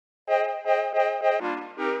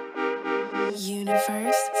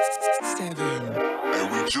Universe 7.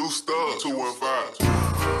 And we juiced up 215.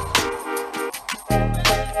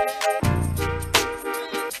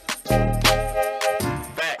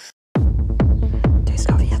 Facts.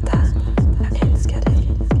 Descoviata, älskar dig.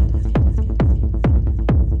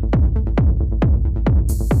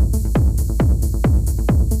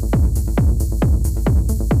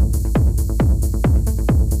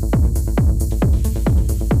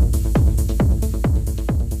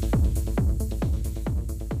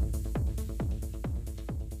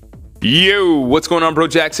 Yo, what's going on, bro?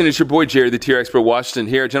 Jackson? It's your boy Jerry, the Tier Expert Washington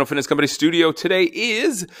here at General Fitness Company Studio. Today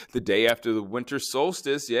is the day after the winter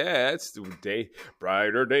solstice. Yeah, it's the day.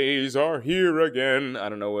 Brighter days are here again. I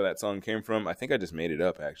don't know where that song came from. I think I just made it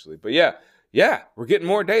up, actually. But yeah, we're getting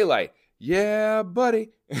more daylight. Yeah, buddy.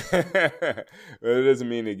 It doesn't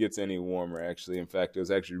mean it gets any warmer, actually. In fact, it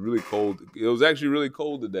was actually really cold. It was actually really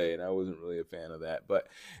cold today, and I wasn't really a fan of that. But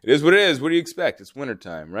it is what it is. What do you expect? It's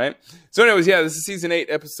wintertime, right? So anyways, yeah, this is Season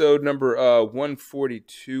 8, episode number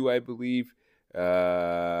 142, I believe.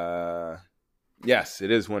 Yes,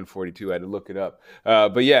 it is 142. I had to look it up.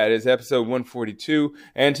 But yeah, it is episode 142.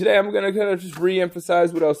 And today I'm going to kind of just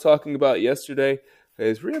re-emphasize what I was talking about yesterday.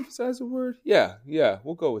 Is re-emphasize a word? Yeah,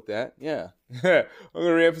 we'll go with that. Yeah. I'm going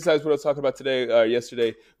to re-emphasize what I was talking about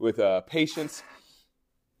yesterday with patience.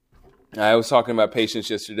 I was talking about patience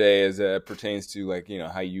yesterday as it pertains to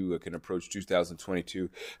how you can approach 2022.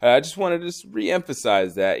 I just wanted to just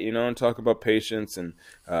re-emphasize that, and talk about patience and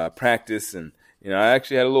practice. And I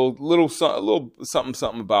actually had a little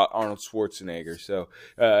something about Arnold Schwarzenegger. So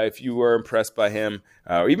if you were impressed by him,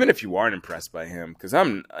 or even if you aren't impressed by him, because I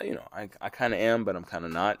kind of am, but I'm kind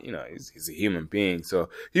of not. He's a human being. So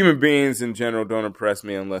human beings in general don't impress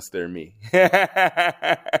me unless they're me.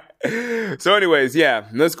 So anyways, yeah,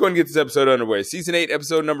 let's go and get this episode underway. Season 8,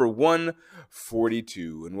 episode number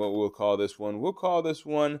 142. And what we'll call this one? We'll call this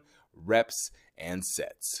one Reps and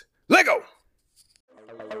Sets. Let go!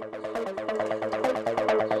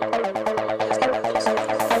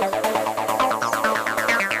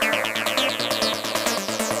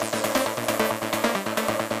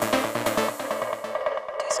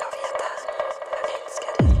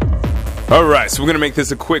 All right, so we're going to make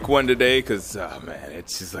this a quick one today because,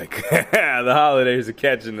 it's just like the holidays are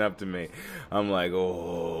catching up to me. I'm like, I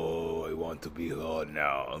want to be home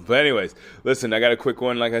now. But anyways, listen, I got a quick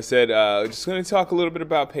one. Like I said, just going to talk a little bit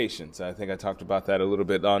about patience. I think I talked about that a little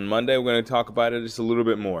bit on Monday. We're going to talk about it just a little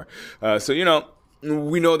bit more.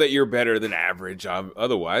 We know that you're better than average.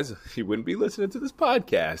 Otherwise, you wouldn't be listening to this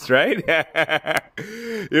podcast, right?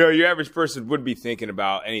 Your average person wouldn't be thinking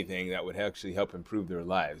about anything that would actually help improve their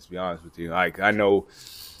lives, to be honest with you. Like, I know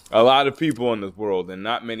a lot of people in the world, and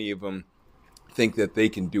not many of them think that they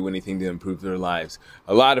can do anything to improve their lives.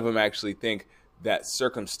 A lot of them actually think that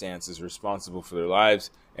circumstance is responsible for their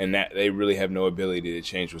lives and that they really have no ability to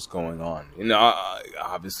change what's going on.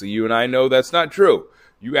 Obviously, you and I know that's not true.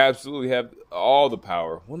 You absolutely have all the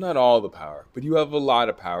power. Well, not all the power, but you have a lot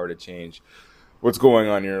of power to change what's going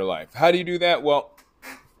on in your life. How do you do that? Well,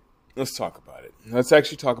 let's talk about it. Let's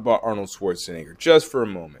actually talk about Arnold Schwarzenegger just for a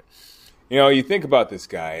moment. You think about this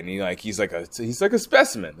guy, and he's like a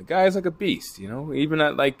specimen. The guy is like a beast. Even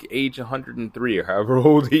at like age 103 or however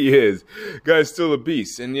old he is, the guy's still a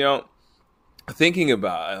beast. And thinking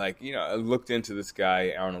about I looked into this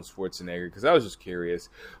guy Arnold Schwarzenegger because I was just curious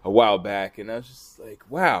a while back, and I was just like,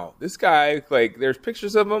 wow, this guy, there's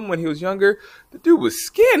pictures of him when he was younger. The dude was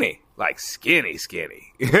skinny, like skinny.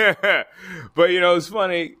 But it's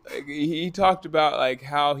funny, he talked about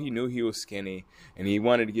how he knew he was skinny and he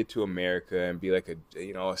wanted to get to America and be like a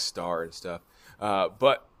star and stuff,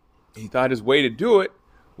 but he thought his way to do it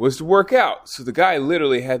was to work out. So the guy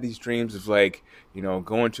literally had these dreams of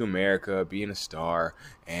going to America, being a star,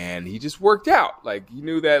 and he just worked out. He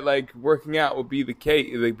knew that working out would be the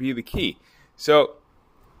key. So,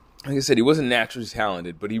 like I said, he wasn't naturally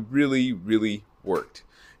talented, but he really, really worked.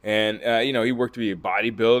 And he worked to be a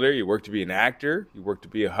bodybuilder, he worked to be an actor, he worked to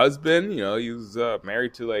be a husband. He was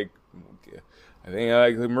married to I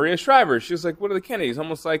think Maria Shriver. She was one of the Kennedys,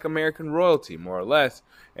 almost like American royalty, more or less.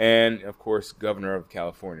 And, of course, governor of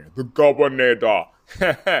California. The governor.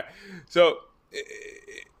 So,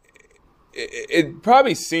 it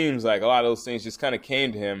probably seems like a lot of those things just kind of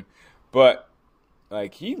came to him. But,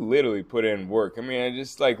 he literally put in work. I mean, I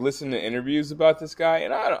just, listen to interviews about this guy.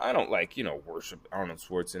 And I don't worship Arnold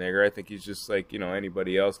Schwarzenegger. I think he's just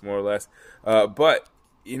anybody else, more or less. But,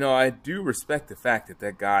 I do respect the fact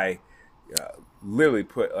that guy literally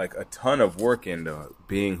put a ton of work into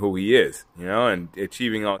being who he is, and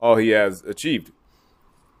achieving all he has achieved.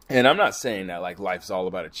 And I'm not saying that like life's all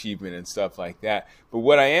about achievement and stuff like that. But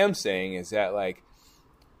what I am saying is that like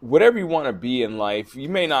whatever you want to be in life, you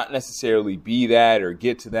may not necessarily be that or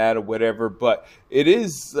get to that or whatever, but it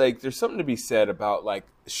is like there's something to be said about like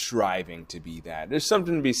striving to be that. There's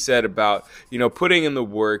something to be said about, putting in the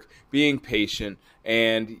work, being patient,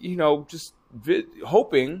 and, just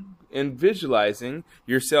hoping and visualizing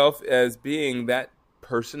yourself as being that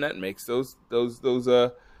person that makes those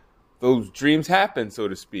dreams happen, so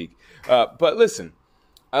to speak. But listen,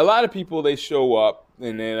 a lot of people, they show up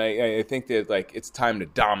and then I think that like it's time to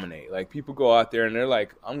dominate. Like people go out there and they're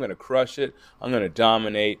like, I'm going to crush it. I'm going to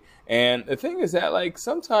dominate. And the thing is that like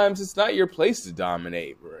sometimes it's not your place to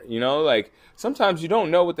dominate. Like sometimes you don't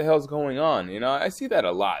know what the hell's going on. I see that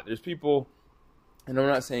a lot. There's people, and I'm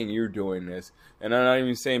not saying you're doing this, and I'm not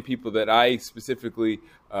even saying people that I specifically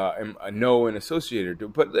know and associated to,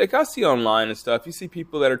 but like I see online and stuff, you see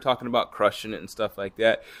people that are talking about crushing it and stuff like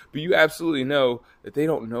that, but you absolutely know that they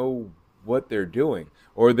don't know what they're doing,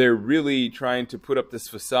 or they're really trying to put up this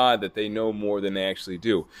facade that they know more than they actually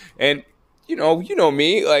do. And you know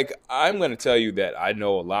me, like I'm going to tell you that I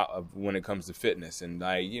know a lot of when it comes to fitness, and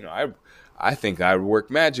I think I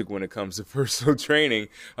work magic when it comes to personal training.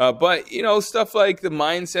 But, stuff like the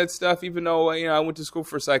mindset stuff, even though, I went to school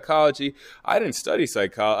for psychology, I didn't study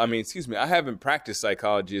psychology. I haven't practiced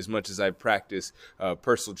psychology as much as I practice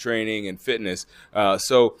personal training and fitness.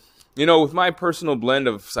 So, with my personal blend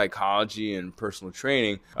of psychology and personal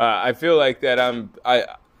training, I feel like that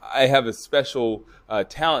I have a special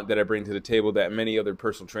talent that I bring to the table that many other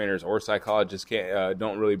personal trainers or psychologists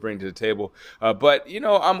don't really bring to the table. But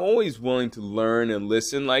I'm always willing to learn and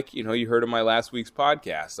listen. Like you heard of my last week's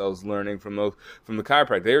podcast. I was learning from the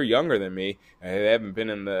chiropractor. They were younger than me. They haven't been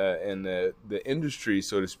in the industry,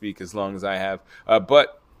 so to speak, as long as I have.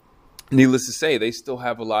 But needless to say, they still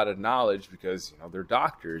have a lot of knowledge because they're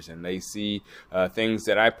doctors and they see things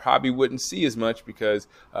that I probably wouldn't see as much because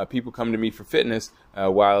people come to me for fitness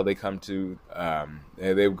while they come to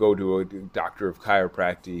they go to a doctor of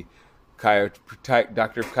chiropractic,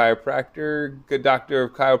 doctor of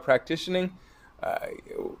chiropractitioning.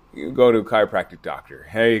 You go to a chiropractic doctor.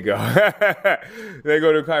 There you go. They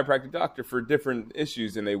go to a chiropractic doctor for different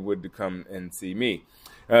issues than they would to come and see me.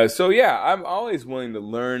 So yeah, I'm always willing to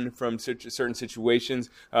learn from certain situations.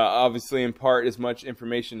 Obviously, impart as much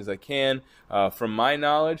information as I can from my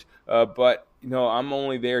knowledge. But I'm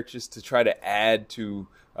only there just to try to add to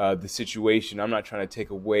the situation. I'm not trying to take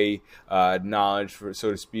away knowledge,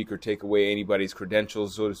 so to speak, or take away anybody's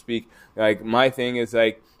credentials, so to speak. Like my thing is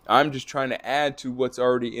like I'm just trying to add to what's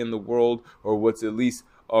already in the world, or what's at least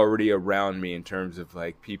already around me in terms of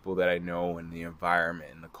like people that I know and the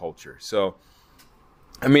environment and the culture. So.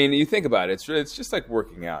 You think about it. It's just like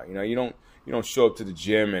working out. You don't show up to the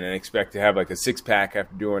gym and expect to have like a 6-pack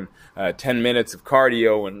after doing 10 minutes of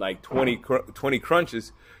cardio and like 20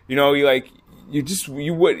 crunches. You would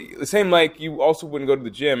the same like you also wouldn't go to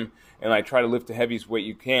the gym and like try to lift the heaviest weight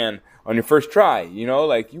you can on your first try.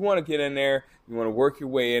 Like you want to get in there, you want to work your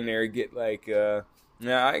way in there, get like.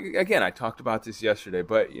 I talked about this yesterday,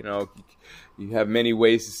 but you have many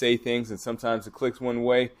ways to say things, and sometimes it clicks one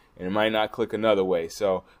way and it might not click another way.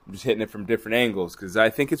 So I'm just hitting it from different angles because I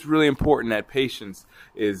think it's really important that patience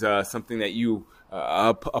is something that you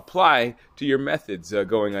apply to your methods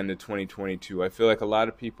going into 2022. I feel like a lot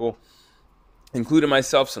of people, including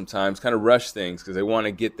myself sometimes, kind of rush things because they want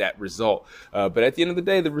to get that result. But at the end of the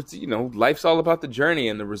day, life's all about the journey,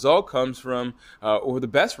 and the result comes from, or the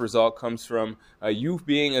best result comes from you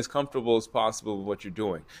being as comfortable as possible with what you're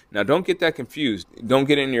doing. Now, don't get that confused. Don't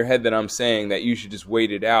get it in your head that I'm saying that you should just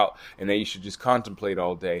wait it out and that you should just contemplate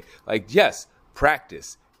all day. Like, yes,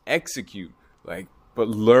 practice, execute, but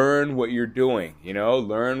learn what you're doing,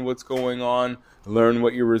 learn what's going on, learn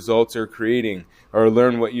what your results are creating, or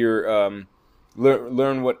learn what your,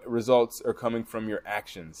 learn what results are coming from your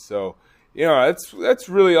actions. So, that's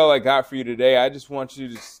really all I got for you today. I just want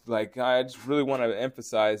you to I just really want to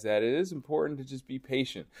emphasize that it is important to just be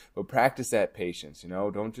patient, but practice that patience.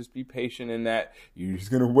 Don't just be patient in that you're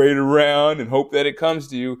just going to wait around and hope that it comes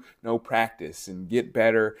to you. No, practice and get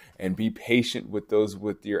better and be patient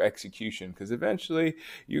with your execution, because eventually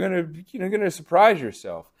you're going to surprise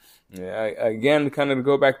yourself. Yeah, again, kind of to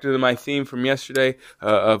go back to my theme from yesterday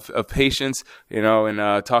of patience,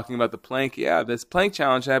 and talking about the plank. Yeah, this plank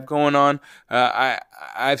challenge I have going on,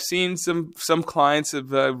 I've seen some clients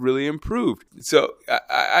have really improved. So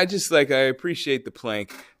I appreciate the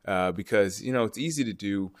plank because it's easy to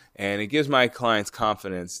do, and it gives my clients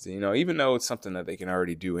confidence. Even though it's something that they can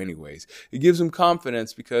already do anyways, it gives them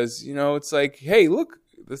confidence because it's like, hey, look.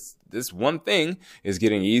 this one thing is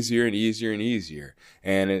getting easier and easier and easier.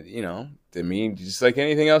 And it, I mean, just like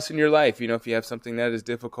anything else in your life, if you have something that is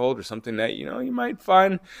difficult or something that, you might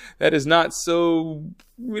find that is not so,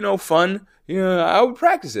 fun, I would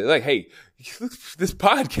practice it. Like, hey, this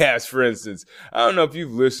podcast, for instance, I don't know if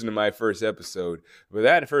you've listened to my first episode, but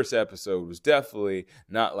that first episode was definitely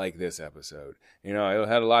not like this episode. It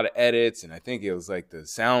had a lot of edits, and I think it was like the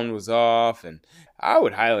sound was off. And I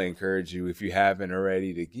would highly encourage you, if you haven't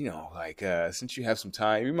already, to, since you have some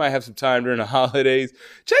time, you might have some time during the holidays,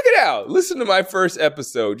 check it out. Listen to my first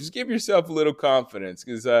episode. Just give yourself a little confidence,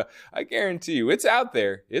 because I guarantee you, it's out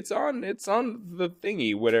there. It's on the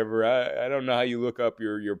thingy, whatever. I don't know how you look up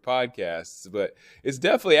your podcasts, but it's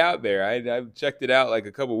definitely out there. I checked it out like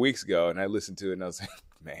a couple weeks ago, and I listened to it, and I was like,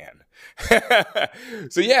 man.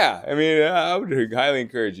 So yeah, I mean, I would highly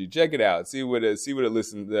encourage you, check it out, see what it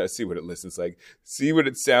listens like, see what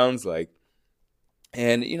it sounds like,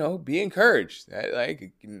 and be encouraged.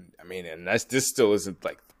 And this still isn't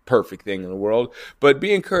like the perfect thing in the world, but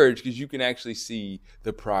be encouraged, because you can actually see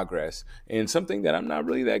the progress in something that I'm not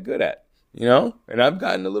really that good at. And I've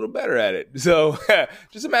gotten a little better at it. So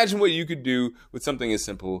just imagine what you could do with something as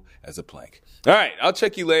simple as a plank. All right, I'll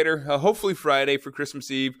check you later. Hopefully Friday for Christmas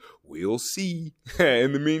Eve. We'll see.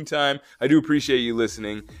 In the meantime, I do appreciate you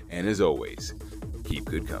listening. And as always, keep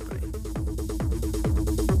good company.